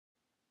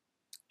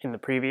In the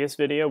previous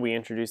video, we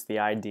introduced the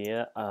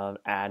idea of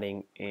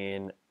adding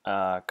in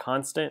a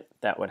constant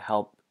that would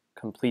help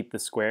complete the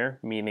square,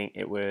 meaning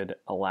it would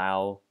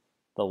allow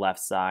the left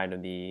side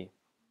of the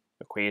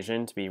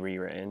equation to be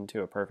rewritten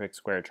to a perfect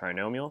square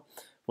trinomial,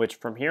 which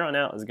from here on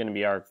out is going to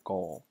be our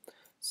goal.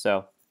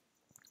 So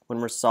when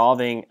we're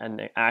solving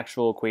an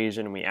actual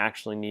equation and we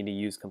actually need to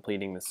use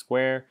completing the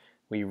square,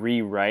 we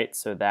rewrite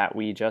so that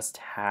we just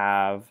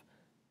have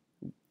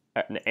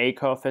an a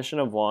coefficient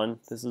of 1.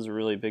 This is a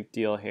really big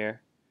deal here.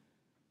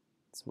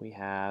 So we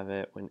have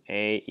it when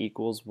a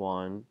equals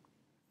 1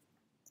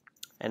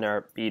 and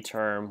our b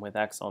term with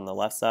x on the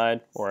left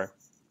side or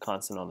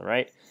constant on the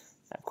right.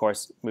 Of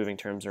course, moving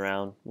terms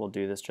around will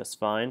do this just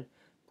fine.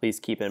 Please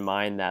keep in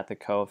mind that the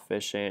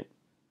coefficient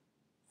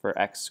for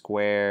x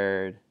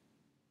squared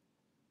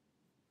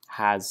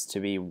has to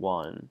be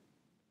 1.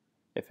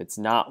 If it's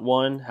not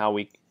 1, how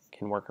we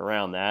can work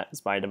around that is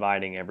by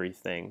dividing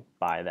everything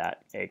by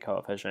that a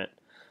coefficient.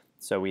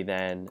 So we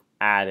then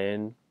add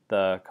in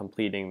the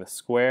completing the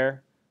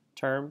square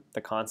term,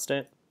 the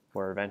constant,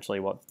 or eventually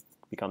what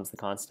becomes the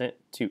constant,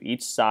 to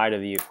each side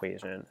of the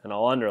equation. And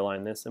I'll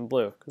underline this in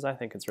blue because I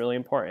think it's really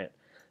important.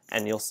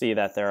 And you'll see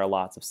that there are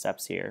lots of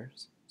steps here.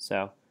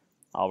 So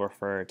I'll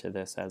refer to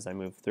this as I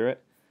move through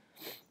it.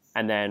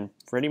 And then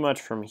pretty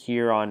much from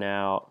here on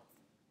out,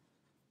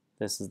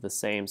 this is the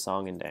same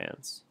song and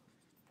dance,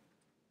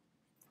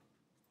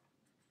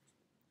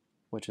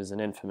 which is an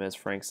infamous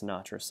Frank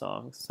Sinatra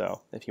song.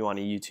 So if you want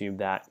to YouTube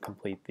that,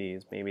 complete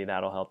these, maybe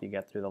that'll help you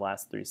get through the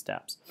last 3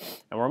 steps.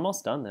 And we're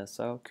almost done this,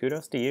 so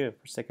kudos to you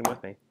for sticking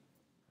with me.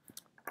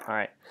 All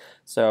right,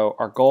 so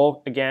our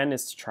goal again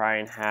is to try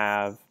and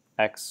have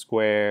x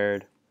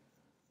squared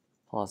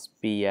plus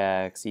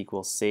bx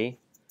equals c.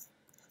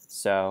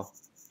 So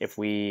if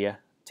we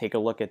take a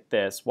look at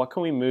this, what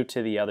can we move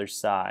to the other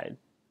side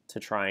to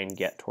try and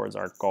get towards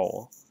our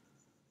goal?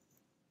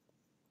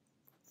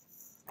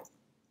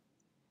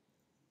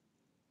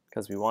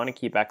 Because we want to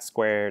keep x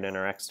squared and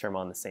our x term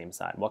on the same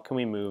side. What can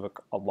we move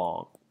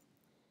along?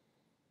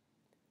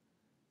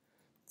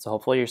 So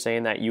hopefully you're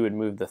saying that you would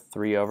move the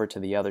 3 over to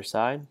the other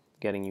side,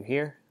 getting you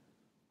here.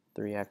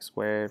 3x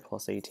squared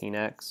plus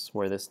 18x,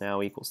 where this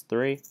now equals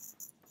 3.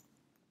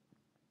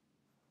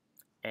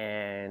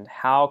 And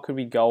how could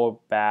we go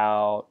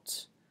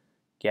about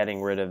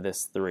getting rid of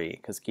this 3?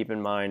 Because keep in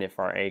mind, if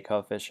our a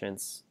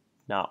coefficient's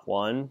not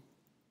 1,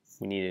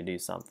 we need to do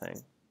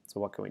something. So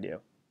what can we do?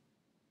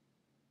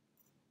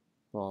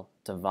 Well,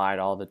 divide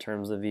all the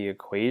terms of the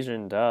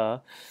equation, duh.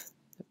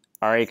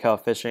 Our a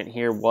coefficient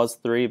here was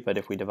 3, but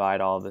if we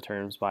divide all of the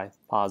terms by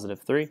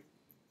positive 3,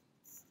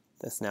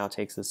 this now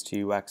takes us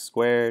to x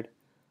squared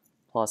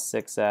plus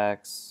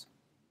 6x,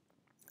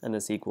 and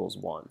this equals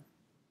 1.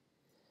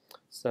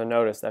 So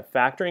notice that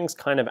factoring is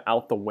kind of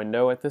out the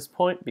window at this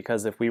point,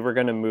 because if we were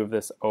going to move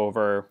this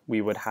over,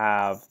 we would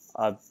have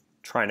a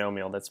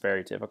trinomial that's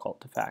very difficult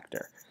to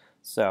factor.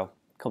 So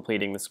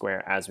completing the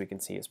square, as we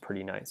can see, is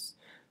pretty nice.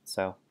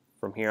 So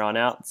from here on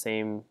out,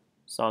 same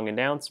song and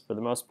dance for the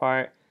most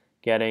part,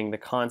 getting the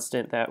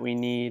constant that we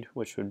need,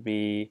 which would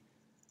be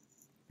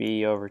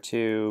b over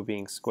 2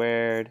 being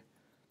squared.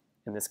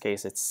 In this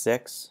case, it's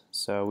 6,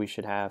 so we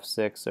should have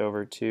 6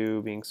 over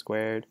 2 being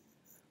squared.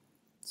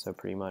 So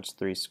pretty much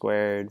 3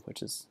 squared,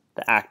 which is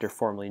the actor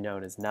formerly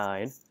known as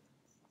 9.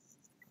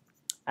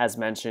 As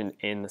mentioned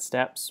in the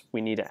steps, we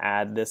need to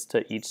add this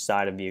to each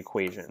side of the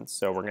equation.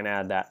 So we're going to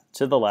add that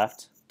to the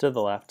left,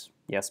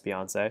 yes,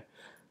 Beyonce,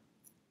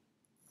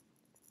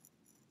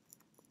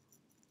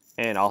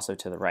 and also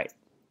to the right.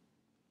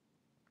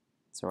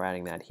 So we're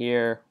adding that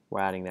here, we're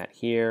adding that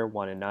here,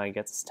 1 and 9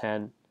 gets us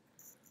 10.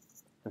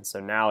 And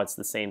so now it's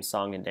the same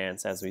song and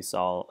dance as we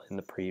saw in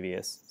the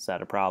previous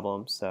set of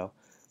problems. So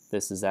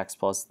this is x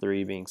plus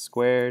 3 being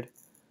squared.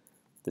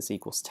 This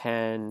equals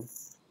 10.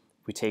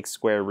 If we take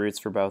square roots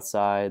for both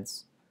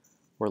sides,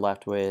 we're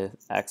left with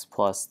x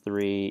plus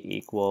 3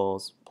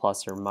 equals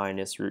plus or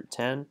minus root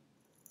 10.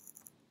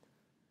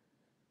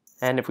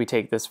 And if we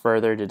take this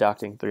further,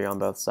 deducting 3 on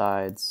both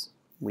sides,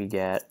 we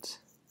get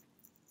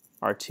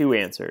our 2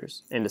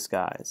 answers in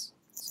disguise.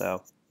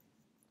 So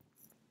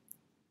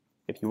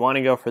if you want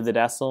to go for the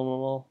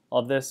decimal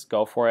of this,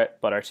 go for it,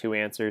 but our 2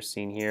 answers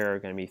seen here are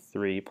going to be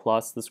 3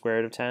 plus the square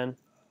root of 10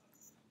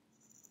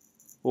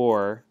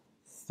 or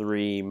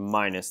 3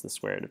 minus the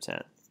square root of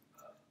 10.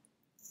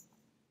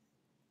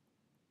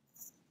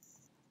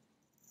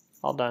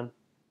 All done.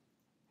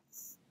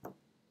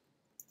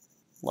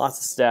 Lots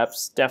of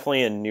steps.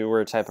 Definitely a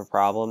newer type of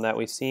problem that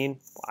we've seen.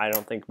 I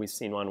don't think we've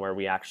seen one where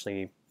we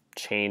actually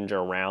change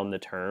around the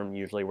term.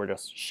 Usually we're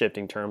just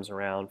shifting terms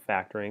around,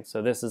 factoring.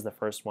 So this is the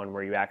first one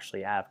where you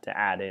actually have to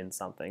add in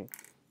something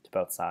to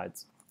both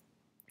sides,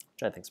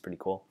 which I think is pretty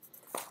cool.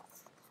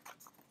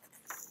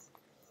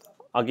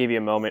 I'll give you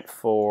a moment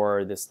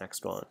for this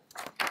next one.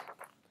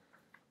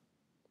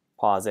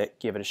 Pause it,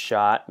 give it a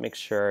shot, make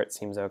sure it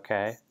seems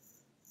okay.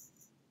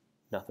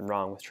 Nothing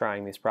wrong with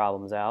trying these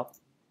problems out.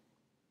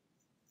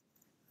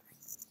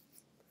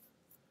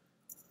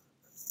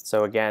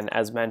 So again,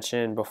 as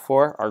mentioned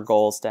before, our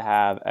goal is to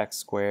have x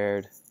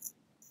squared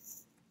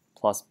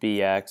plus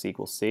bx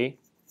equals c.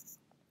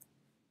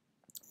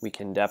 We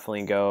can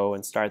definitely go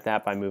and start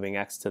that by moving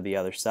x to the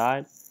other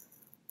side,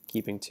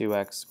 keeping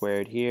 2x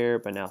squared here,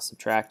 but now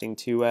subtracting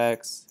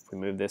 2x. If we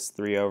move this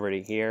 3 over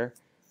to here,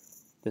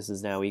 this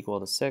is now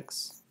equal to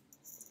 6.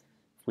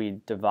 If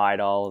we divide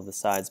all of the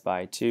sides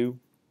by 2,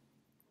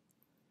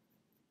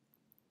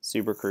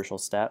 super crucial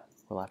step,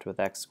 we're left with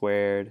x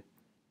squared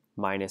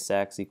minus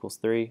x equals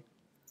 3.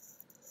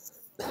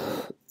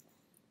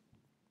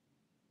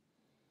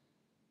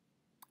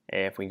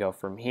 If we go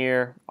from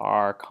here,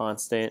 our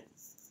constant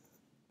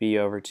b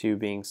over 2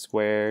 being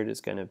squared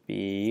is going to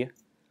be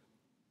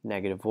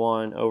negative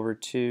 1 over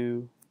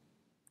 2.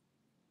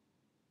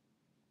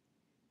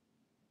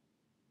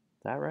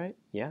 Is that right?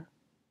 Yeah.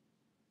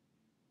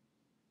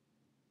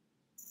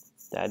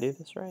 Did I do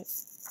this right?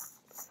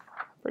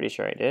 Pretty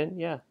sure I did,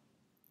 yeah.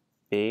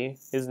 B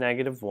is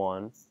negative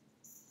 1.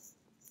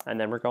 And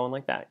then we're going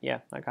like that. Yeah,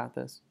 I got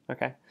this.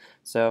 Okay,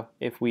 so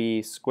if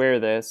we square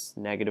this,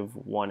 negative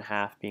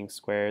 1/2 being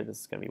squared,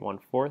 this is going to be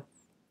 1/4.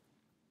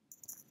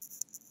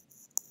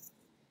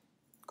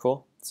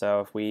 Cool. So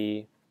if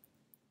we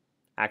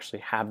actually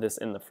have this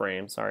in the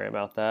frame, sorry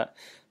about that.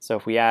 So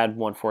if we add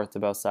 1/4 to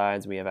both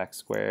sides, we have x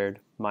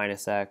squared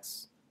minus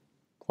x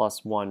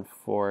plus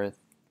 1/4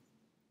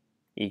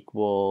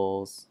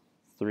 equals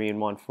 3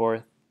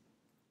 1/4.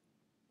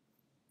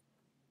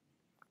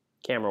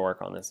 Camera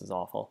work on this is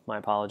awful. My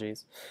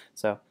apologies.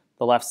 So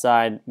the left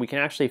side, we can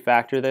actually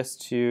factor this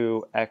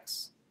to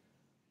x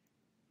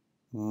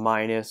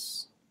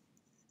minus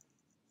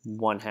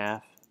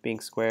 1/2 being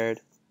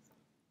squared.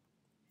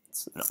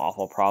 It's an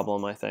awful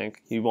problem, I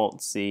think. You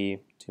won't see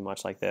too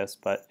much like this,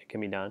 but it can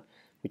be done.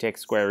 We take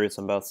square roots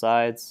on both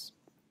sides.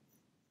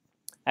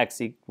 X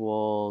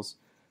equals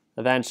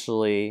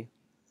eventually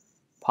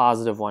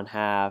positive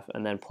 1/2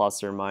 and then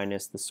plus or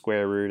minus the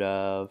square root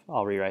of,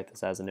 I'll rewrite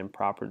this as an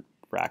improper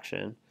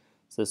fraction.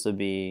 So this would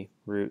be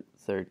root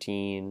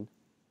 13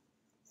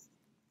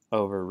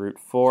 over root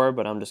 4,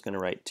 but I'm just going to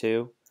write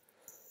 2.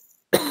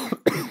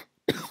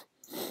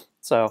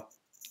 So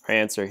our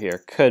answer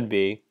here could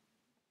be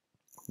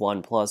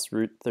 1 plus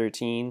root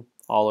 13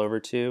 all over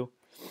 2.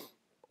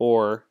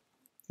 Or,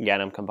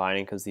 again, I'm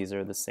combining because these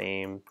are the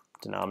same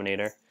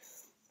denominator.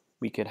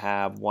 We could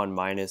have 1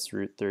 minus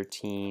root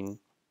 13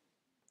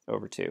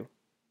 over 2.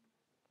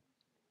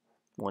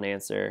 One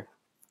answer.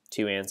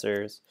 2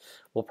 answers.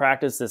 We'll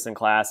practice this in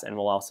class, and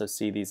we'll also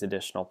see these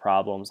additional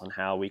problems on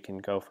how we can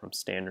go from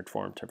standard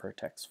form to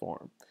vertex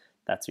form.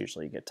 That's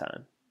usually a good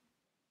time.